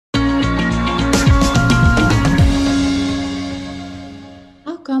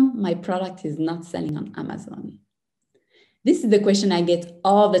come my product is not selling on Amazon? This is the question I get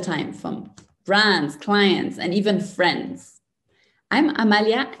all the time from brands, clients, and even friends. I'm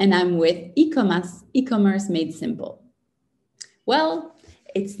Amalia, and I'm with e-Comas, e-commerce made simple. Well,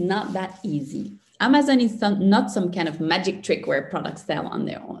 it's not that easy. Amazon is not some kind of magic trick where products sell on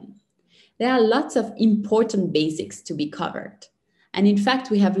their own. There are lots of important basics to be covered. And in fact,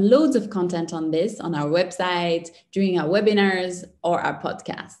 we have loads of content on this on our website, during our webinars, or our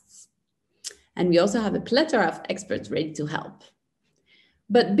podcasts. And we also have a plethora of experts ready to help.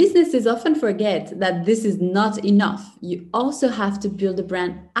 But businesses often forget that this is not enough. You also have to build a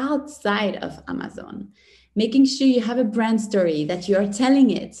brand outside of Amazon, making sure you have a brand story, that you are telling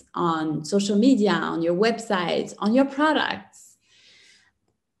it on social media, on your website, on your products.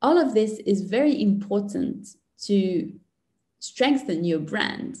 All of this is very important to strengthen your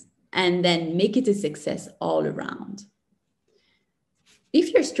brand and then make it a success all around.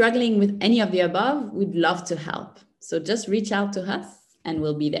 If you're struggling with any of the above, we'd love to help. So just reach out to us and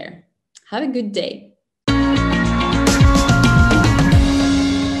we'll be there. Have a good day.